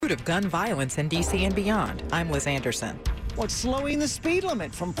pursuit of gun violence in D.C. and beyond. I'm Liz Anderson. What's slowing the speed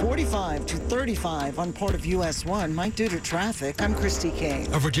limit from 45 to 35 on part of US 1 might do to traffic. I'm Christy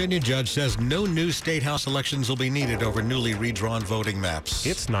King. A Virginia judge says no new state house elections will be needed over newly redrawn voting maps.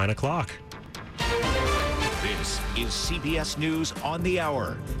 It's 9 o'clock. This is CBS News on the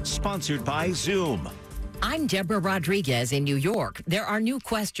Hour, sponsored by Zoom. I'm Deborah Rodriguez in New York. There are new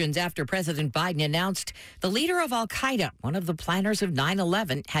questions after President Biden announced the leader of al-Qaeda, one of the planners of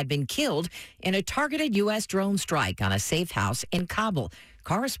 9/11, had been killed in a targeted U.S. drone strike on a safe house in Kabul.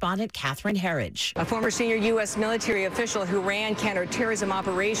 Correspondent Catherine Herridge. A former senior U.S. military official who ran counterterrorism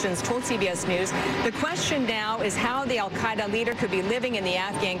operations told CBS News the question now is how the al-Qaeda leader could be living in the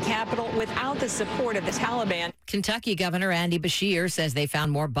Afghan capital without the support of the Taliban. Kentucky Governor Andy Beshear says they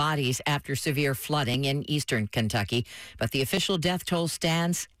found more bodies after severe flooding in eastern Kentucky, but the official death toll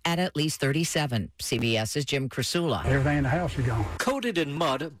stands at least 37. CBS's Jim Krasula. Everything in the house is gone. Coated in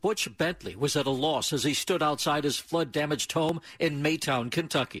mud, Butch Bentley was at a loss as he stood outside his flood-damaged home in Maytown,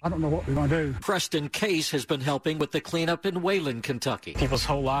 Kentucky. I don't know what we're going to do. Preston Case has been helping with the cleanup in Wayland, Kentucky. People's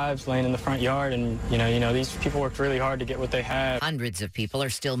whole lives laying in the front yard, and you know, these people worked really hard to get what they had. Hundreds of people are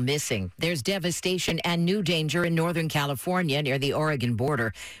still missing. There's devastation and new danger in Northern California near the Oregon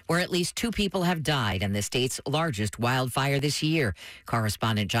border, where at least 2 people have died in the state's largest wildfire this year.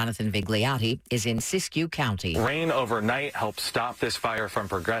 Correspondent Jonathan Vigliotti is in Siskiyou County. Rain overnight helped stop this fire from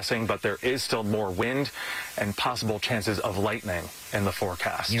progressing, but there is still more wind and possible chances of lightning in the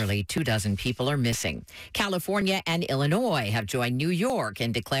forecast. Nearly 24 people are missing. California and Illinois have joined New York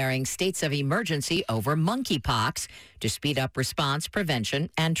in declaring states of emergency over monkeypox to speed up response, prevention,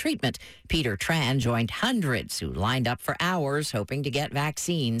 and treatment. Peter Tran joined hundreds who lined up for hours hoping to get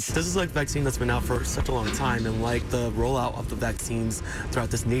vaccines. This is like a vaccine that's been out for such a long time, and like the rollout of the vaccines throughout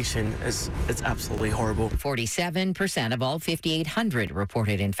this nation it's absolutely horrible. 47% of all 5,800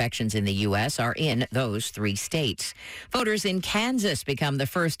 reported infections in the U.S. are in those 3 states. Voters in Kansas become the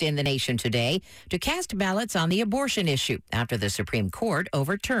first in the nation today to cast ballots on the abortion issue after the Supreme Court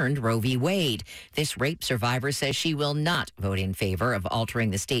overturned Roe v. Wade. This rape survivor says she will not vote in favor of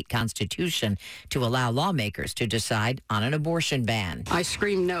altering the state constitution to allow lawmakers to decide on an abortion ban. I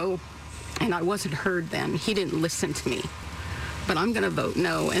screamed no, and I wasn't heard then. He didn't listen to me. But I'm going to vote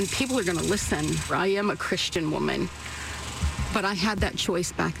no, and people are going to listen. I am a Christian woman, but I had that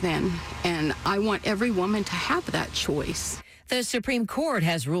choice back then, and I want every woman to have that choice. The Supreme Court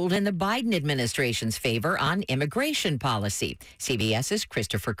has ruled in the Biden administration's favor on immigration policy. CBS's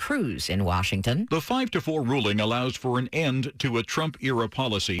Christopher Cruz in Washington. The 5-4 ruling allows for an end to a Trump-era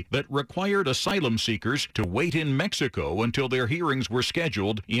policy that required asylum seekers to wait in Mexico until their hearings were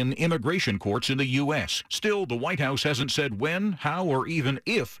scheduled in immigration courts in the U.S. Still, the White House hasn't said when, how, or even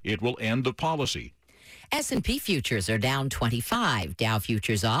if it will end the policy. S&P futures are down 25. Dow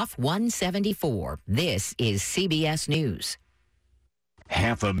futures off 174. This is CBS News.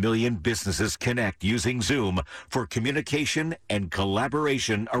 500,000 businesses connect using Zoom for communication and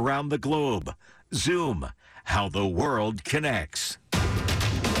collaboration around the globe. Zoom, how the world connects.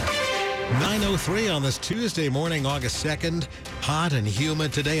 9:03 on this Tuesday morning, August 2nd. Hot and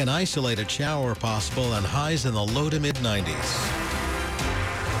humid today, an isolated shower possible, and highs in the low to mid-90s.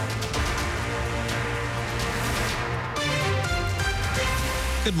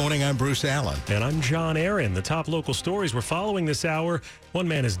 Good morning, I'm Bruce Allen. And I'm John Aaron. The top local stories we're following this hour. 1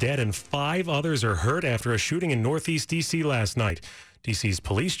 man is dead and 5 others are hurt after a shooting in Northeast D.C. last night. D.C.'s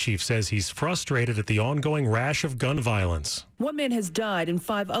police chief says he's frustrated at the ongoing rash of gun violence. 1 man has died and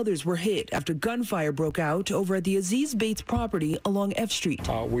 5 others were hit after gunfire broke out over at the Aziz Bates property along F Street.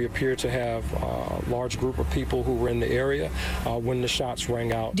 We appear to have a large group of people who were in the area when the shots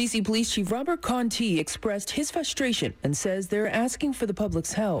rang out. D.C. Police Chief Robert Conti expressed his frustration and says they're asking for the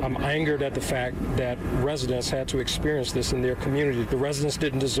public's help. I'm angered at the fact that residents had to experience this in their community. The residents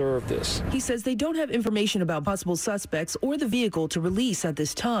didn't deserve this. He says they don't have information about possible suspects or the vehicle to release at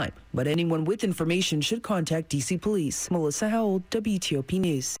this time, but anyone with information should contact D.C. Police. Melissa Howell, WTOP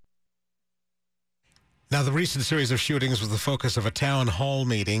News. Now, the recent series of shootings was the focus of a town hall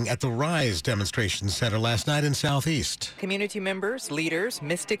meeting at the Rise Demonstration Center last night in Southeast. Community members, leaders,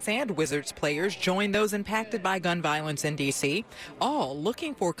 Mystics, and Wizards players joined those impacted by gun violence in D.C., all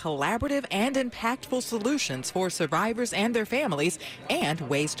looking for collaborative and impactful solutions for survivors and their families and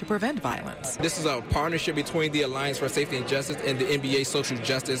ways to prevent violence. This is a partnership between the Alliance for Safety and Justice and the NBA Social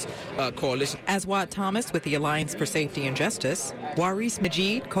Justice Coalition. As Watt Thomas with the Alliance for Safety and Justice, Waris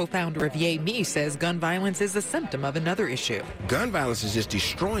Majid, co-founder of Yay Me, says gun violence is a symptom of another issue. Gun violence is just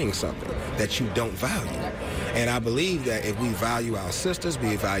destroying something that you don't value. And I believe that if we value our sisters,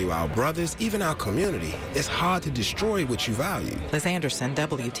 we value our brothers, even our community, it's hard to destroy what you value. Liz Anderson,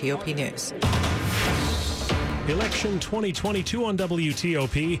 WTOP News. Election 2022 on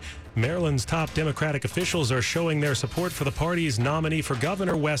WTOP. Maryland's top Democratic officials are showing their support for the party's nominee for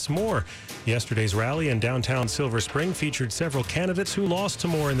governor, Wes Moore. Yesterday's rally in downtown Silver Spring featured several candidates who lost to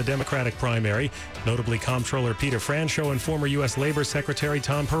Moore in the Democratic primary, notably Comptroller Peter Franchot and former U.S. Labor Secretary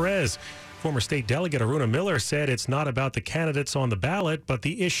Tom Perez. Former State Delegate Aruna Miller said it's not about the candidates on the ballot, but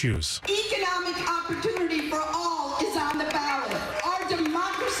the issues. Economic opportunity for all is on the ballot. Our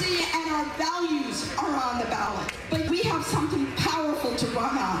democracy and our values are on the ballot. But we have something powerful to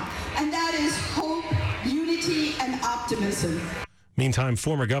run on, and that is hope, unity, and optimism. Meantime,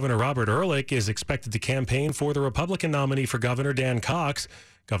 former Governor Robert Ehrlich is expected to campaign for the Republican nominee for governor, Dan Cox.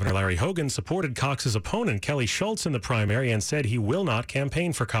 Governor Larry Hogan supported Cox's opponent, Kelly Schultz, in the primary and said he will not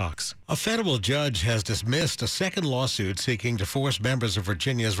campaign for Cox. A federal judge has dismissed a second lawsuit seeking to force members of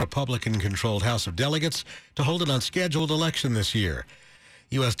Virginia's Republican-controlled House of Delegates to hold an unscheduled election this year.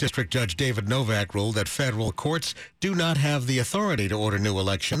 U.S. District Judge David Novak ruled that federal courts do not have the authority to order new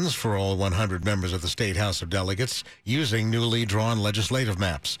elections for all 100 members of the state House of Delegates using newly drawn legislative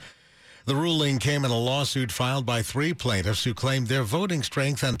maps. The ruling came in a lawsuit filed by 3 plaintiffs who claimed their voting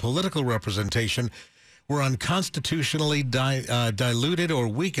strength and political representation were unconstitutionally diluted or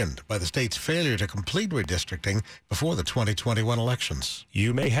weakened by the state's failure to complete redistricting before the 2021 elections.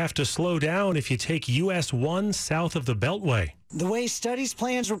 You may have to slow down if you take US 1 south of the Beltway. The way studies,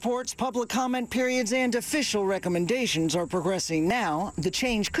 plans, reports, public comment periods, and official recommendations are progressing now, the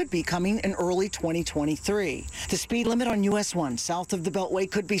change could be coming in early 2023. The speed limit on US 1 south of the Beltway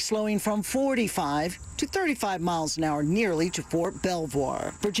could be slowing from 45 to 35 miles an hour nearly to Fort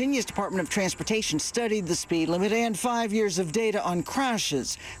Belvoir. Virginia's Department of Transportation studied the speed limit and 5 years of data on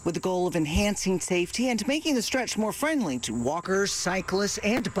crashes with the goal of enhancing safety and making the stretch more friendly to walkers, cyclists,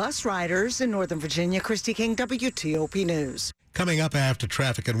 and bus riders in Northern Virginia. Christy King, WTOP News. Coming up after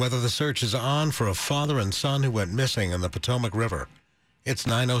traffic and weather, the search is on for a father and son who went missing in the Potomac River. It's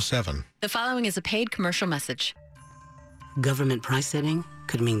 9:07. The following is a paid commercial message. Government price setting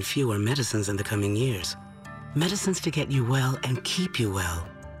could mean fewer medicines in the coming years. Medicines to get you well and keep you well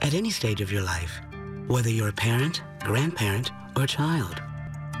at any stage of your life, whether you're a parent, grandparent, or child.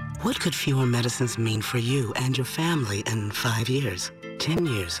 What could fewer medicines mean for you and your family in 5 years, 10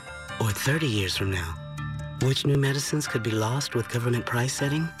 years, or 30 years from now? Which new medicines could be lost with government price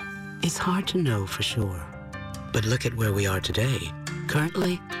setting? It's hard to know for sure. But look at where we are today.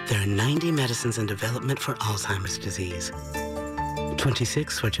 Currently, there are 90 medicines in development for Alzheimer's disease,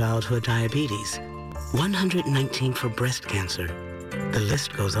 26 for childhood diabetes, 119 for breast cancer. The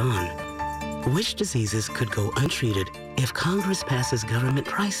list goes on. Which diseases could go untreated if Congress passes government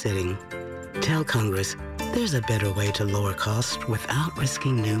price setting? Tell Congress there's a better way to lower costs without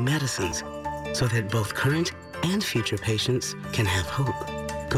risking new medicines, so that both current and future patients can have hope.